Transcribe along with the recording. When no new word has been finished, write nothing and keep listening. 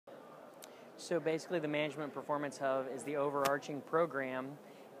So basically the Management Performance Hub is the overarching program,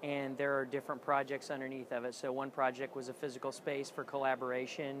 and there are different projects underneath of it. So one project was a physical space for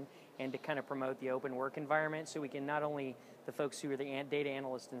collaboration and to kind of promote the open work environment, so we can not only the folks who are the data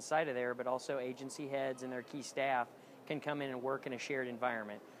analysts inside of there, but also agency heads and their key staff can come in and work in a shared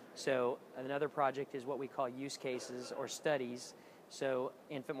environment. So another project is what we call use cases or studies. So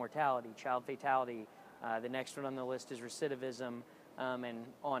infant mortality, child fatality, the next one on the list is recidivism, and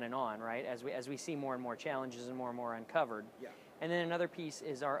on, right? As we see more and more challenges and more uncovered. Yeah. And then another piece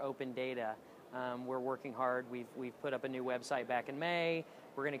is our open data. We're working hard. We've put up a new website back in May.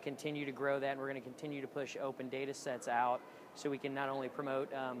 We're going to continue to grow that, and we're going to continue to push open data sets out so we can not only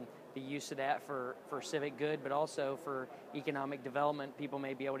promote the use of that for civic good, but also for economic development. People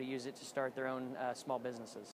may be able to use it to start their own small businesses.